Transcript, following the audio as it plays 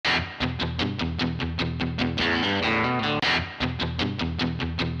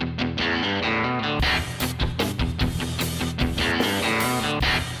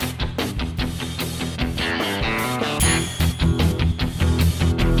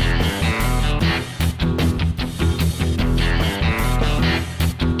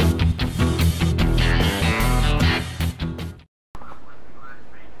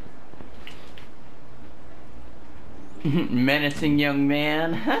Menacing young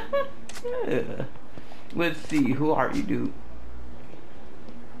man. Let's see, who are you, dude?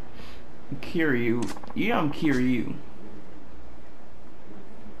 Kiryu. Yeah, I'm Kiryu.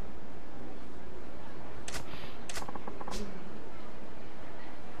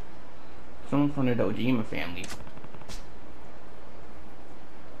 Someone from the Dojima family.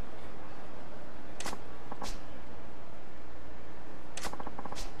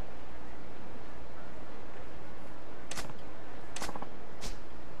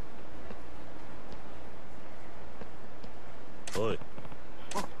 Oi.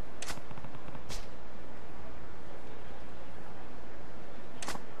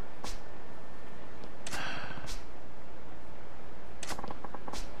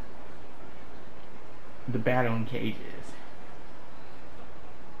 The battling cages.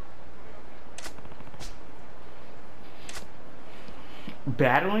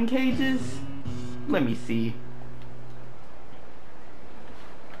 Battling cages? Let me see.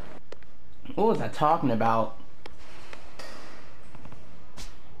 What was I talking about?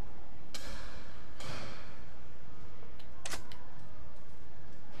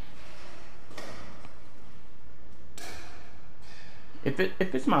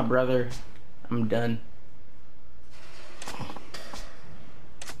 If it's my brother, I'm done.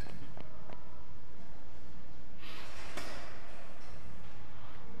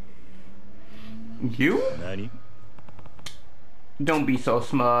 You? Nani? Don't be so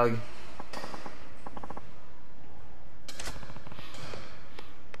smug.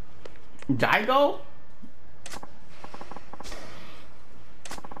 Daigo?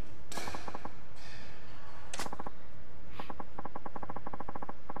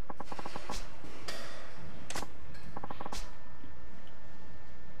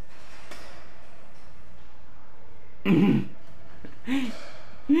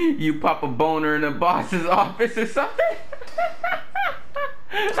 You pop a boner in the boss's office or something?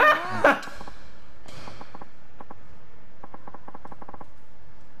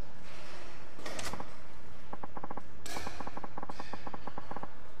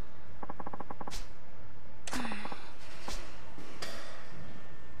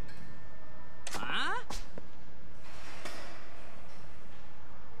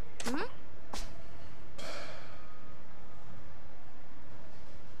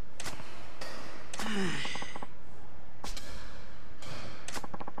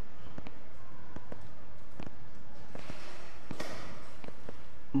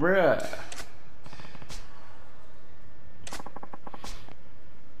 Bruh.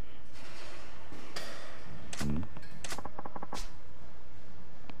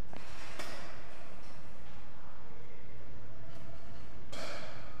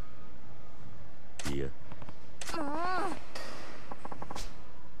 Yeah.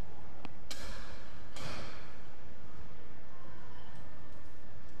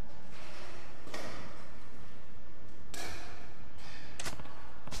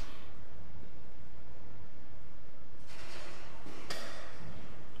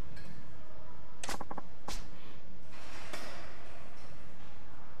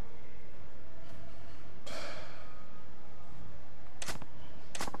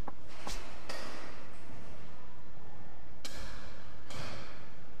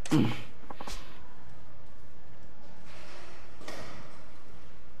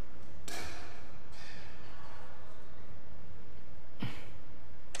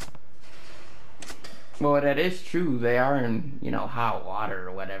 Well, that is true. They are in, you know, hot water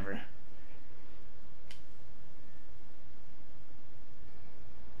or whatever.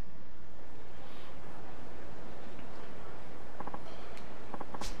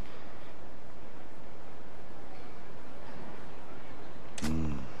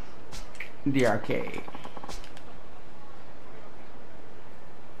 The arcade.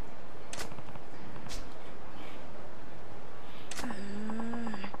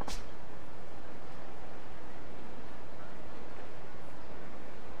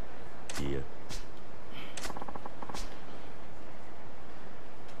 Yeah.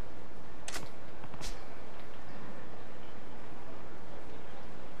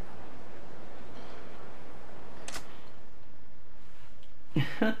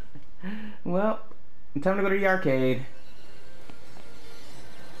 Well, time to go to the arcade.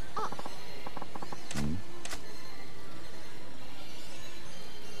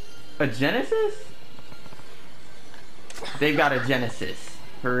 A Genesis? They've got a Genesis.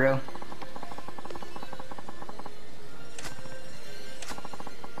 For real?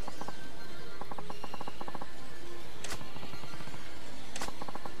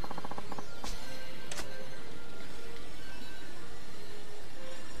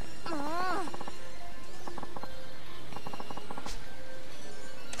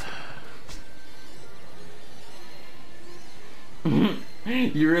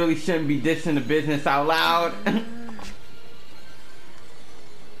 You really shouldn't be dissing the business out loud.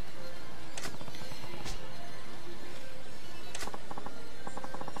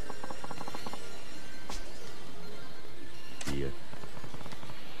 Yeah.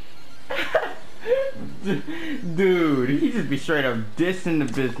 Dude, he just be straight up dissing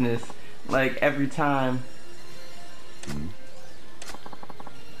the business like every time. Mm.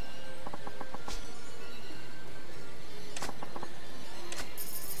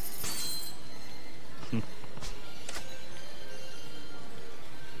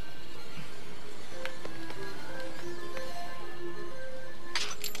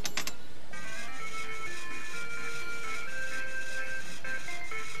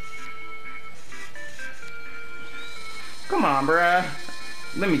 Come on, bruh.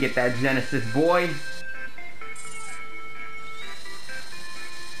 Let me get that Genesis, boy.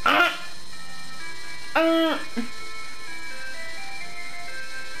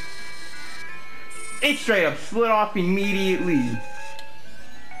 It straight up slid off immediately.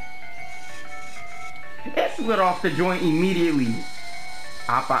 It slid off the joint immediately.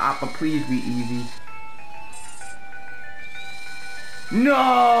 Appa, please be easy.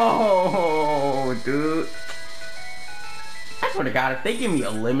 No, dude. I swear to God, if they give me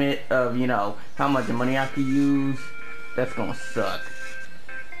a limit of, you know, how much money I could use, that's gonna suck.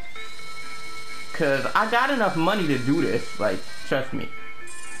 Cause I got enough money to do this, like, trust me.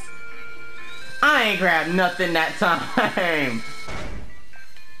 I ain't grabbed nothing that time.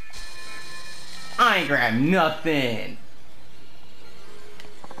 I ain't grabbed nothing.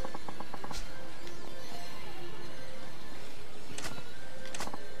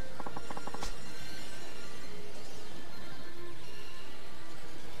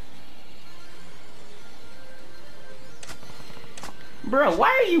 Bro, why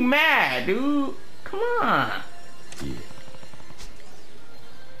are you mad, dude? Come on. Yeah.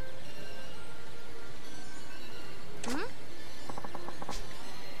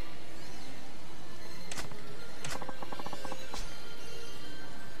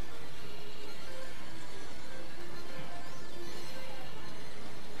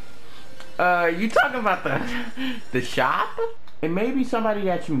 You talking about the shop? It may be somebody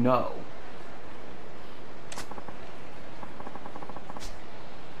that you know.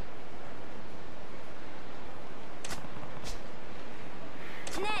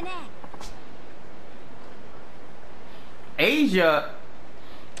 Asia?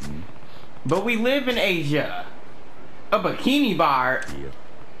 But we live in Asia. A bikini bar?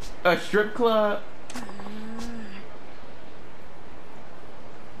 Yeah. A strip club?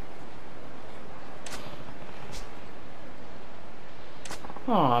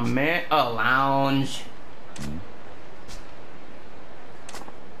 Oh man, a lounge.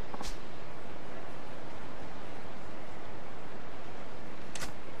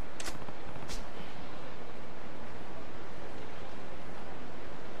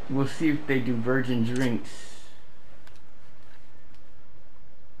 We'll see if they do virgin drinks.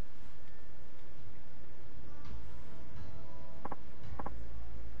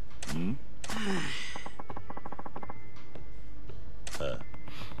 Hmm?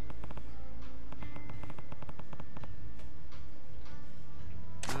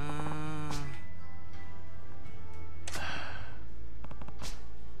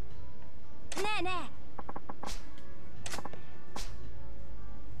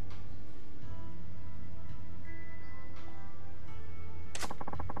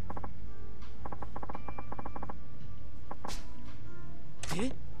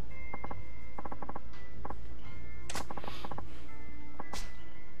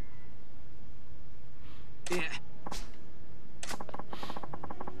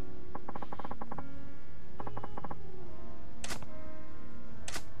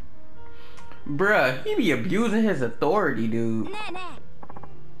 Bruh, he be abusing his authority, dude.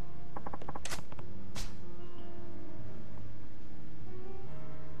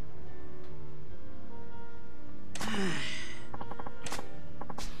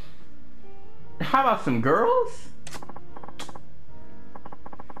 How about some girls?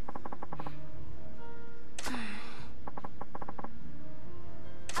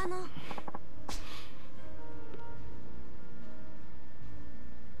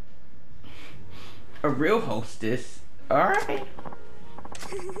 A real hostess. Alright.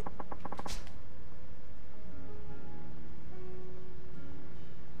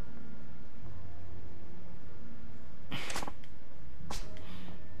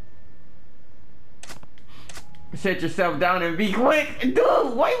 Set yourself down and be quick. Dude,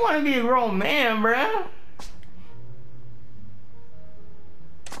 why you want to be a grown man, bruh?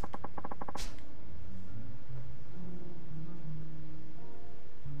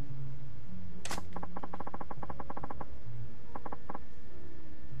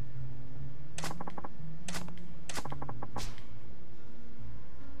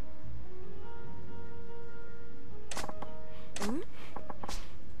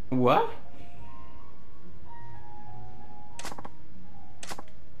 What?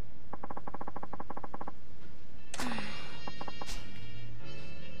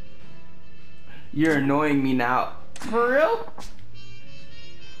 You're annoying me now. For real?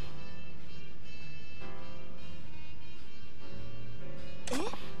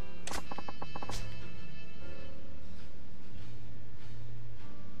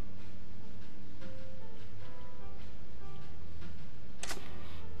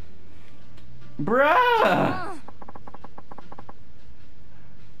 Bruh!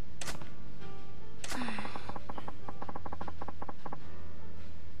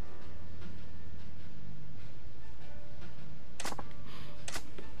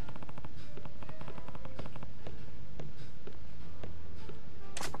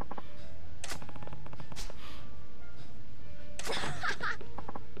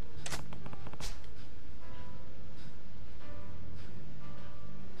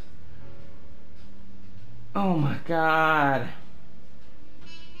 Oh my god.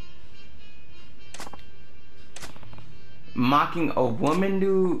 Mocking a woman,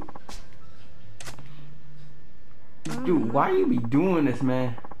 dude? Dude, why you be doing this,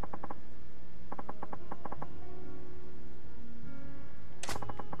 man?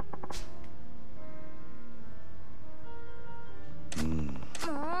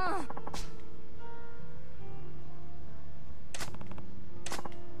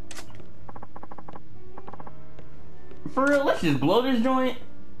 For real, let's just blow this joint.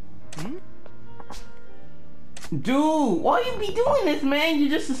 Dude, why you be doing this, man? You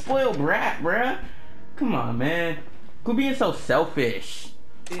just a spoiled brat, bruh. Come on, man. Quit being so selfish.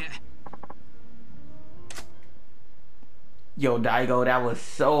 Yeah. Yo, Daigo, that was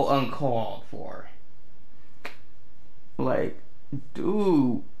so uncalled for. Like,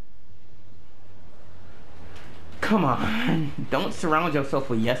 dude. Come on. Don't surround yourself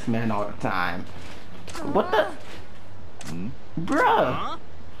with yes men all the time. What the? Bruh.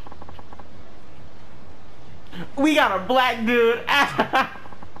 We got a black dude.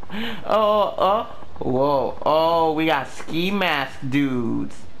 Whoa. Oh, we got ski mask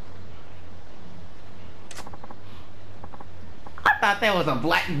dudes. I thought that was a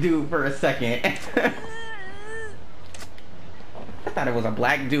black dude for a second. I thought it was a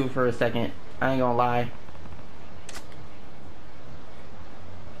black dude for a second. I ain't gonna lie.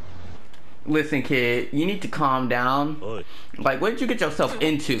 Listen, kid, you need to calm down. Oi. Like, what did you get yourself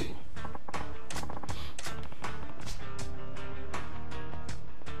into?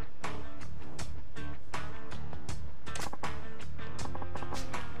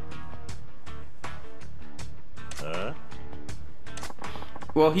 Huh?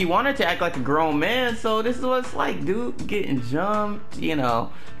 Well, he wanted to act like a grown man, so this is what it's like, dude. Getting jumped, you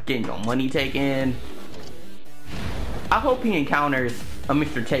know, getting your money taken. I hope he encounters a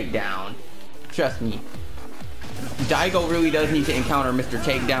Mr. Takedown. Trust me. Daigo really does need to encounter Mr.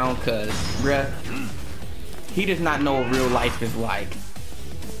 Takedown, cause, bruh, he does not know what real life is like.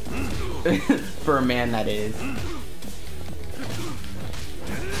 For a man, that is.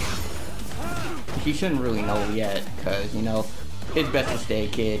 He shouldn't really know yet, cause, you know, it's best to stay a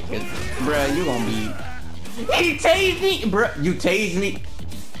kid, cause, bruh, you gonna be... He tased me! Bruh, you tased me!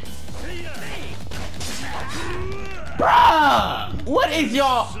 Bruh! What is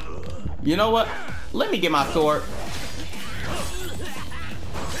y'all... You know what? Let me get my sword.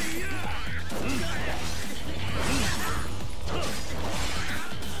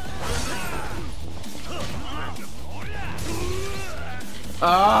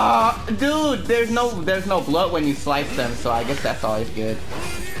 Dude, there's no blood when you slice them, so I guess that's always good.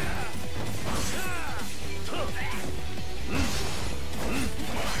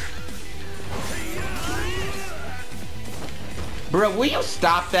 Bro, will you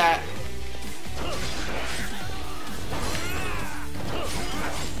stop that?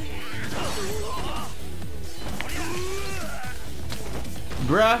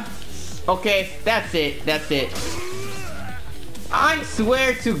 Bruh. Okay, that's it. That's it. I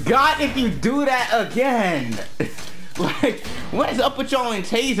swear to God, if you do that again. Like, what is up with y'all in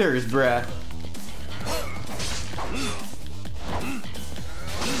tasers, bruh?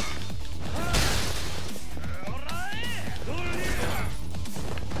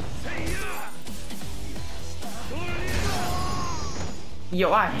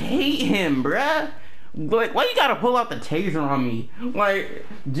 Yo, I hate him, bruh. Like, why you gotta pull out the taser on me? Like,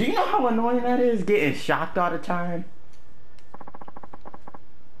 do you know how annoying that is, getting shocked all the time?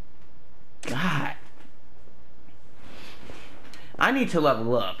 God. I need to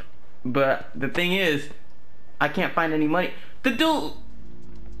level up. But the thing is, I can't find any money. The dude...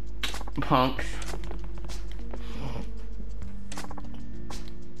 Punks.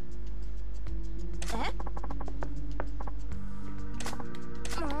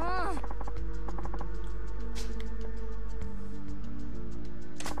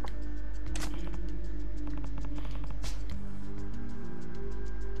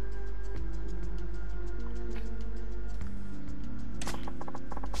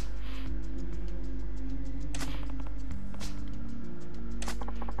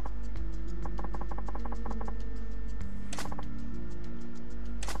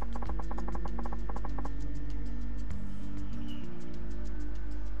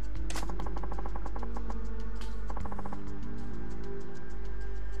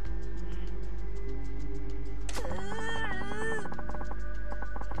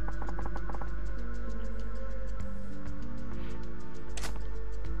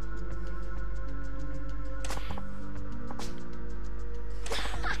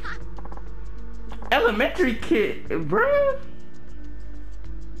 Elementary kid, bruh.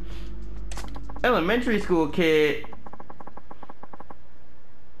 Elementary school kid.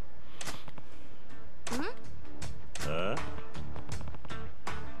 Huh?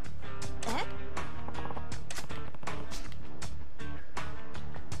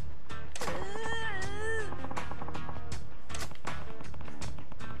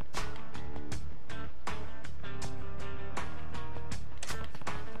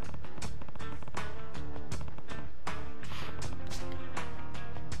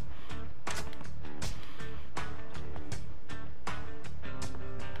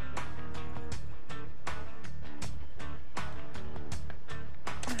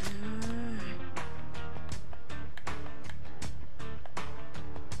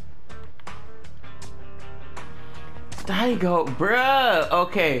 Daigo, bruh.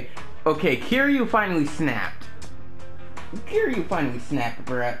 Okay, okay. Kiryu finally snapped. Kiryu finally snapped,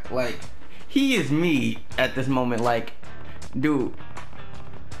 bruh. Like, he is me at this moment. Like, dude.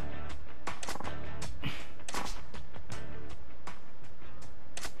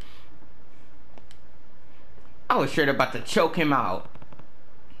 I was straight about to choke him out.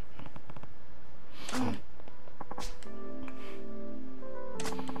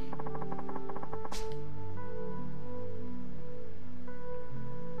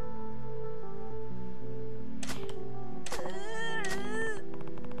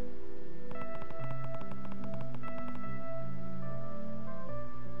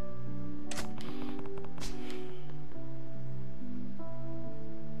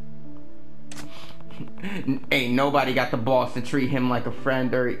 Ain't nobody got the balls to treat him like a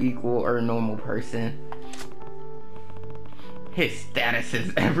friend or equal or a normal person. His status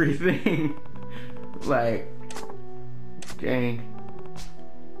is everything. Like, dang.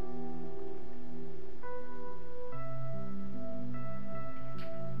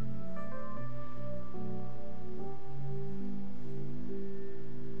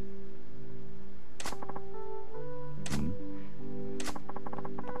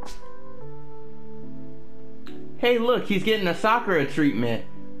 Hey, look, he's getting a Sakura treatment.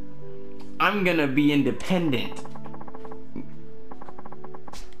 I'm gonna be independent.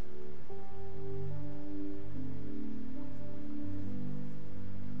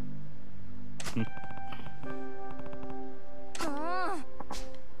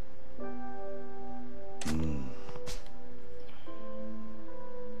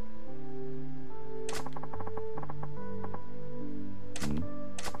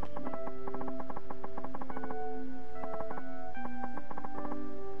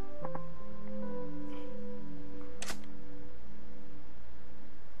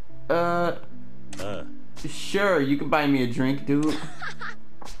 Sure, you can buy me a drink, dude.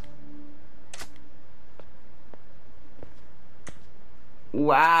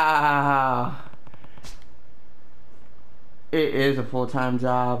 Wow. It is a full-time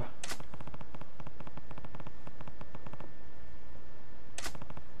job.